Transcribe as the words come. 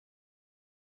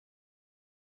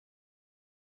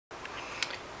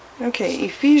Okay,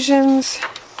 Ephesians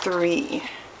 3.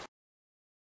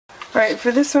 Alright,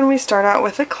 for this one we start out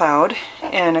with a cloud,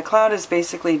 and a cloud is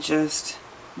basically just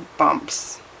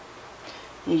bumps.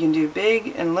 You can do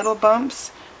big and little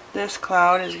bumps. This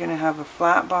cloud is going to have a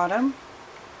flat bottom,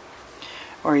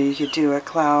 or you could do a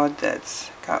cloud that's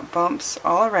got bumps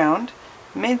all around.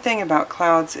 The main thing about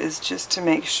clouds is just to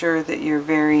make sure that you're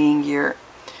varying your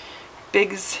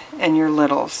bigs and your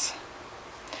littles.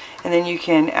 And then you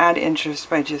can add interest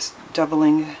by just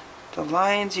doubling the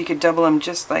lines. You could double them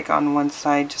just like on one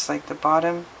side, just like the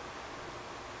bottom.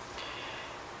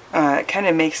 It kind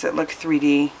of makes it look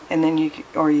 3D, and then you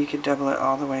could double it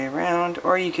all the way around,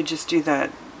 or you could just do that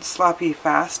sloppy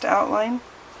fast outline,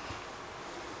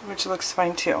 which looks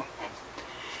fine too.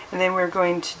 And then we're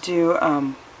going to do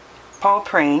Paul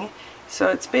praying. So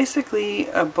it's basically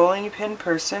a bowling pin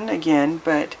person again,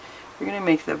 but we're going to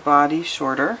make the body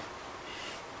shorter,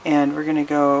 and we're going to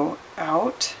go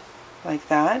out like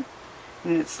that.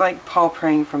 And it's like Paul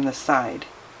praying from the side,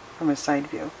 from a side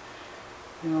view.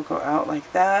 And we'll go out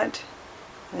like that,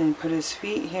 and then put his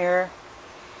feet here,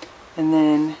 and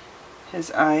then his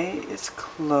eye is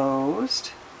closed,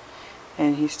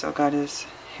 and he's still got his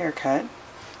haircut,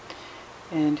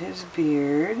 and his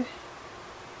beard.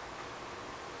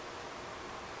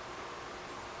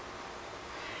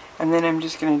 And then I'm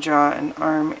just going to draw an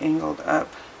arm angled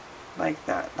up like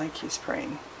that, like he's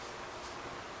praying.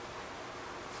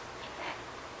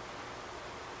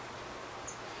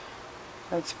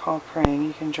 That's Paul praying.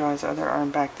 You can draw his other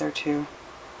arm back there too.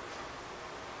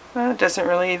 Well, it doesn't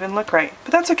really even look right,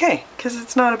 but that's okay, because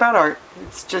it's not about art.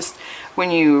 It's just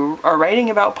when you are writing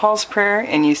about Paul's prayer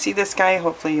and you see this guy,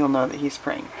 hopefully you'll know that he's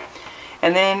praying.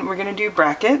 And then we're going to do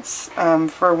brackets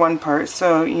for one part.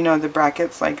 So, you know, the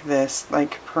brackets like this,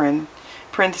 like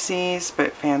parentheses,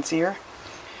 but fancier.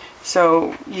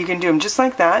 So you can do them just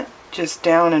like that, just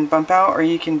down and bump out, or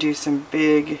you can do some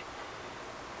big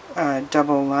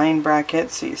double line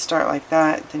brackets. So you start like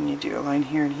that, then you do a line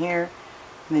here and here,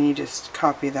 and then you just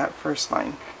copy that first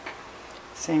line.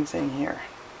 Same thing here.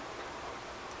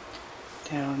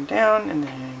 Down, down, and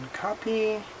then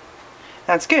copy.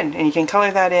 That's good, and you can color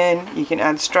that in. You can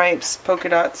add stripes, polka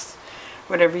dots,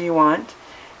 whatever you want.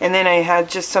 And then I had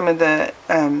just some of the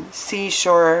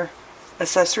seashore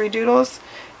accessory doodles,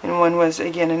 and one was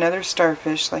again another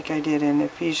starfish like I did in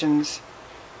Ephesians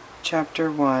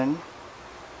chapter 1.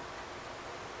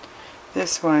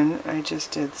 This one I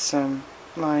just did some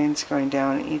lines going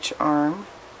down each arm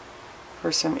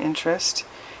for some interest.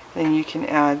 Then you can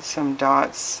add some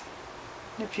dots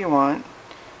if you want,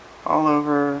 all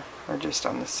over or just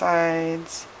on the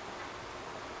sides.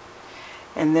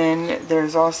 And then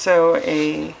there's also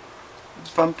a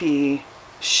bumpy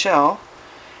shell,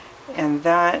 and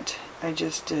that I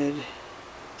just did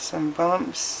some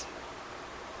bumps.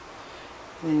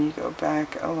 And then you go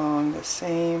back along the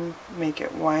same, make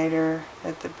it wider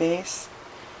at the base,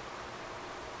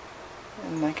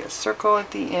 and like a circle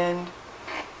at the end.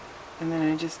 And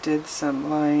then I just did some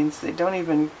lines. They don't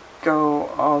even go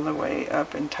all the way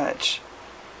up and touch.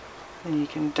 And you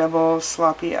can double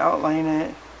sloppy outline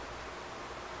it.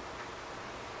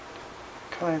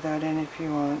 Color that in if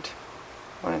you want.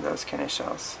 One of those kind of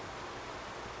shells.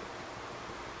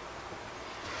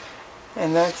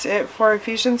 And that's it for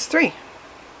Ephesians 3.